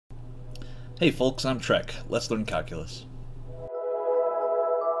Hey folks, I'm Trek. Let's learn calculus.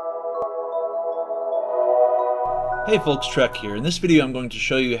 Hey folks, Trek here. In this video I'm going to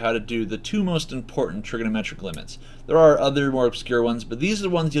show you how to do the two most important trigonometric limits. There are other more obscure ones, but these are the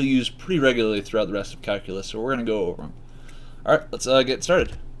ones you'll use pretty regularly throughout the rest of calculus, so we're going to go over them. Alright, let's get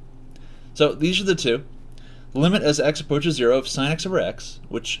started. So these are the two. The limit as x approaches 0 of sine x over x,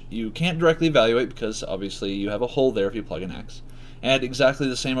 which you can't directly evaluate because obviously you have a hole there if you plug in x. And exactly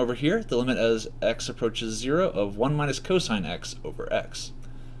the same over here, the limit as x approaches 0 of 1 minus cosine x over x.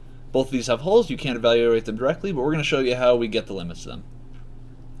 Both of these have holes, you can't evaluate them directly, but we're going to show you how we get the limits to them.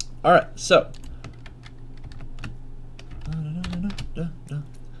 Alright, so.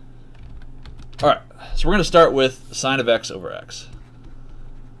 Alright, so we're going to start with sine of x over x.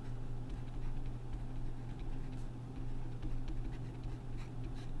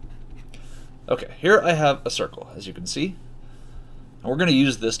 Okay, here I have a circle, as you can see. And we're going to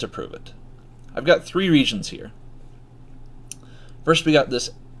use this to prove it. I've got three regions here. First we got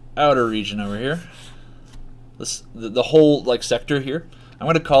this outer region over here. The whole sector here. I'm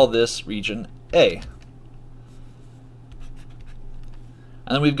going to call this region A. And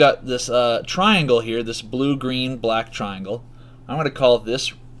then we've got this triangle here, this blue, green, black triangle. I'm going to call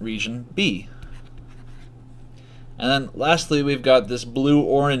this region B. And then lastly we've got this blue,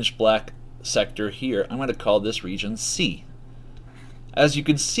 orange, black sector here. I'm going to call this region C. As you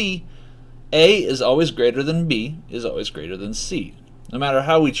can see, A is always greater than B is always greater than C. No matter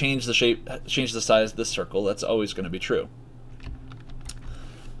how we change the shape, change the size of this circle, that's always going to be true.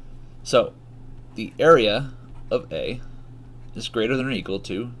 So, the area of A is greater than or equal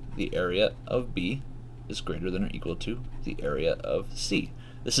to the area of B is greater than or equal to the area of C.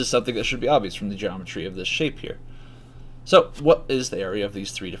 This is something that should be obvious from the geometry of this shape here. So, what is the area of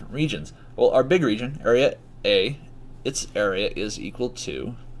these three different regions? Well, our big region, area A, its area is equal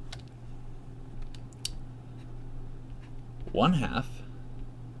to 1/2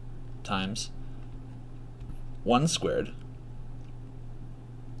 times 1 squared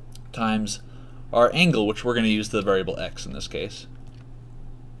times our angle, which we're going to use the variable x in this case.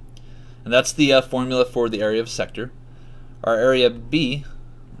 And that's the formula for the area of sector. Our area B,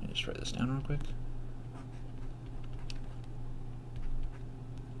 let me just write this down real quick.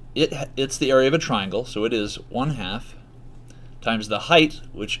 It's the area of a triangle, so it is 1/2 times the height,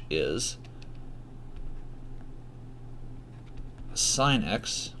 which is sine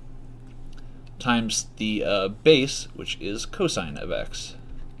x, times the base, which is cosine of x.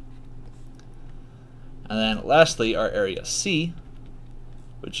 And then lastly, our area C,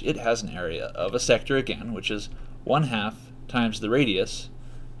 which it has an area of a sector again, which is 1/2 times the radius.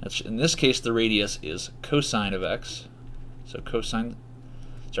 That's, in this case, the radius is cosine of x. So cosine,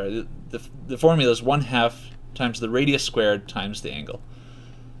 sorry, the formula is 1/2 times the radius squared times the angle.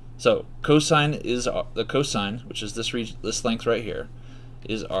 So cosine is the cosine, which is this length right here,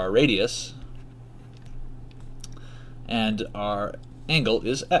 is our radius, and our angle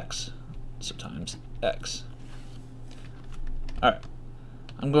is x, so times x. All right,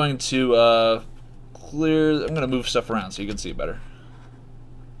 I'm going to move stuff around so you can see it better.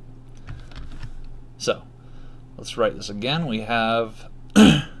 So let's write this again. We have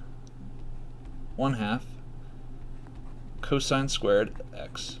 1/2 cosine squared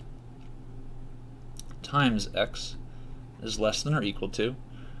x times x is less than or equal to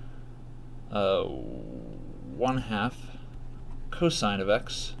 1/2 cosine of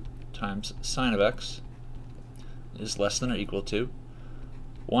x times sine of x is less than or equal to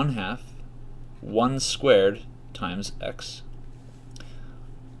 1/2 1 squared times x.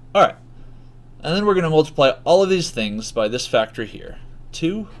 Alright, and then we're going to multiply all of these things by this factor here,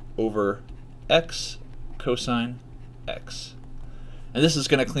 2 over x cosine x. And this is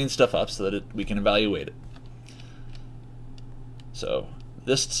going to clean stuff up so that we can evaluate it. So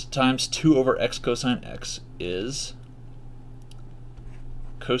this times 2 over x cosine x is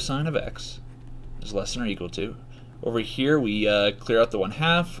cosine of x is less than or equal to. Over here we clear out the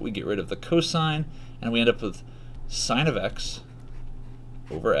 1/2, we get rid of the cosine, and we end up with sine of x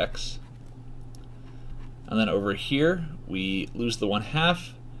over x. And then over here we lose the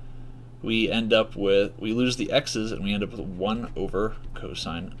 1/2, we lose the x's, and we end up with 1 over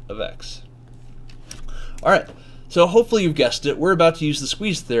cosine of x. Alright, so hopefully you've guessed it. We're about to use the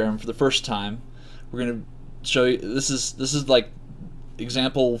squeeze theorem for the first time. We're going to show you, this is like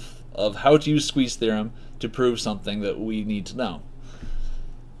example of how to use squeeze theorem to prove something that we need to know.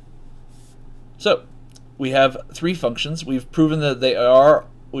 So we have three functions. We've shown that they are,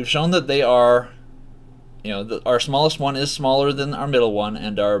 our smallest one is smaller than our middle one,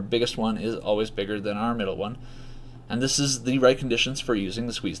 and our biggest one is always bigger than our middle one. And this is the right conditions for using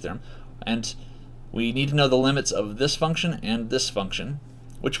the squeeze theorem. And we need to know the limits of this function and this function,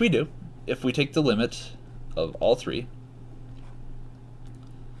 which we do. If we take the limit of all three,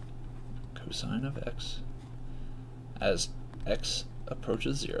 cosine of x as x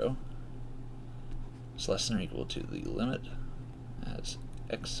approaches 0 is less than or equal to the limit as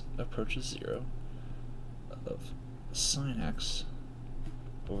x approaches 0 of sine x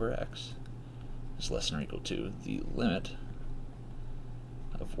over x is less than or equal to the limit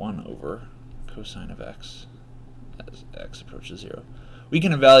of 1 over cosine of x as x approaches 0. We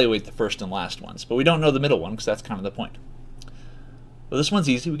can evaluate the first and last ones, but we don't know the middle one because that's kind of the point. Well, this one's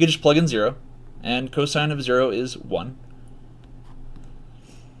easy. We could just plug in 0, and cosine of 0 is 1.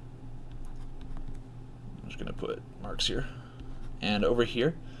 I'm just going to put marks here. And over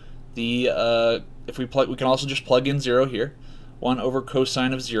here, if we can also just plug in 0 here. 1 over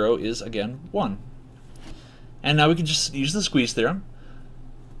cosine of 0 is, again, 1. And now we can just use the squeeze theorem.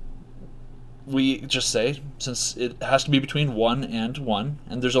 We just say, since it has to be between 1 and 1,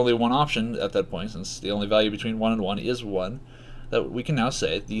 and there's only one option at that point, since the only value between 1 and 1 is 1, that we can now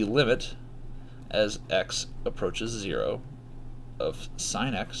say the limit as x approaches 0 of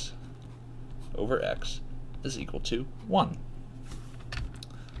sine x over x is equal to 1.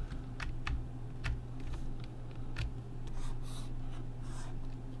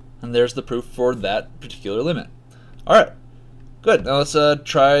 And there's the proof for that particular limit. All right, good. Now let's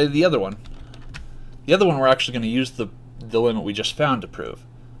try the other one. The other one we're actually going to use the limit we just found to prove.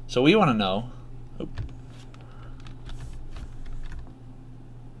 So we want to know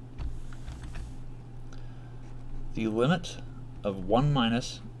the limit of 1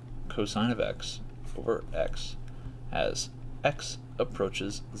 minus cosine of x over x as x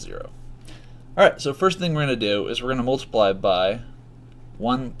approaches 0. All right, so first thing we're going to do is we're going to multiply by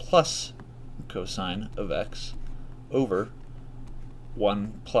 1 plus cosine of x over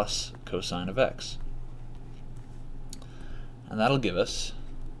 1 plus cosine of x. And that'll give us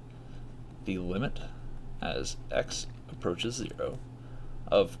the limit as x approaches 0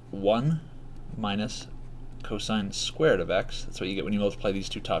 of 1 minus cosine squared of x, that's what you get when you multiply these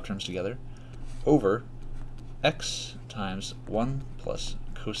two top terms together, over x times 1 plus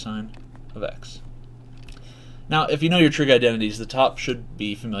cosine of x. Now, if you know your trig identities, the top should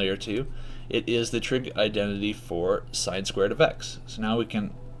be familiar to you. It is the trig identity for sine squared of x. So now we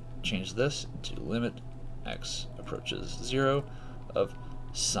can change this to limit x approaches 0 of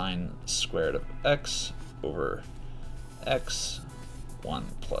sine squared of x over x 1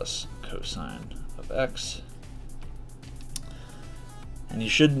 plus cosine of x. And you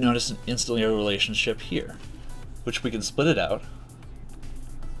should notice instantly a relationship here, which we can split it out.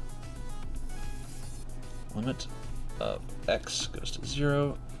 Limit of x goes to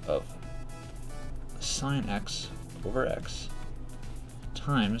 0 of sine x over x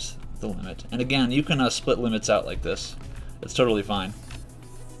times the limit. And again, you can split limits out like this. It's totally fine.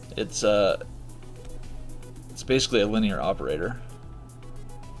 It's basically a linear operator.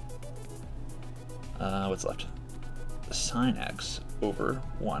 What's left? Sine x over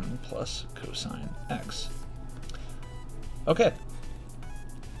 1 plus cosine x. Okay.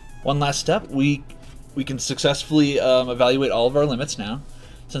 One last step. We can successfully evaluate all of our limits now.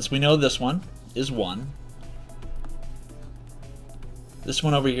 Since we know this one is 1. This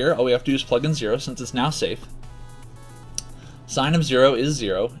one over here, all we have to do is plug in 0 since it's now safe. Sine of 0 is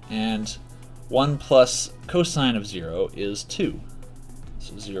 0, and 1 plus cosine of 0 is 2.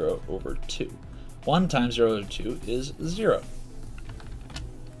 So 0 over 2. 1 times 0 over 2 is 0.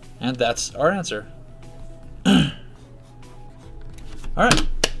 And that's our answer. Alright.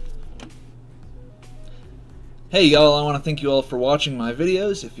 Hey y'all, I want to thank you all for watching my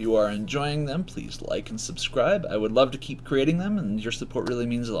videos. If you are enjoying them, please like and subscribe. I would love to keep creating them, and your support really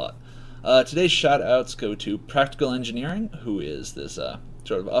means a lot. Today's shout-outs go to Practical Engineering, who is this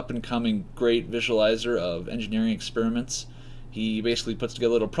sort of up-and-coming great visualizer of engineering experiments. He basically puts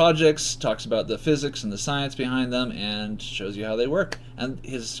together little projects, talks about the physics and the science behind them, and shows you how they work. And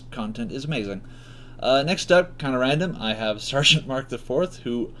his content is amazing. Next up, kind of random, I have Sergeant Mark IV,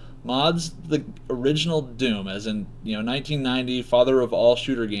 who mods the original Doom, as in 1990, father of all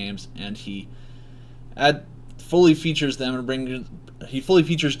shooter games, and he fully features them and fully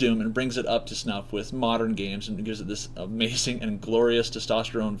features Doom and brings it up to snuff with modern games and gives it this amazing and glorious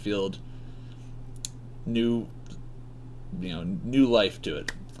testosterone-filled new life to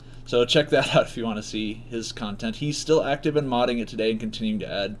it. So check that out if you want to see his content. He's still active in modding it today and continuing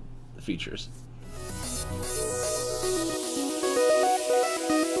to add the features.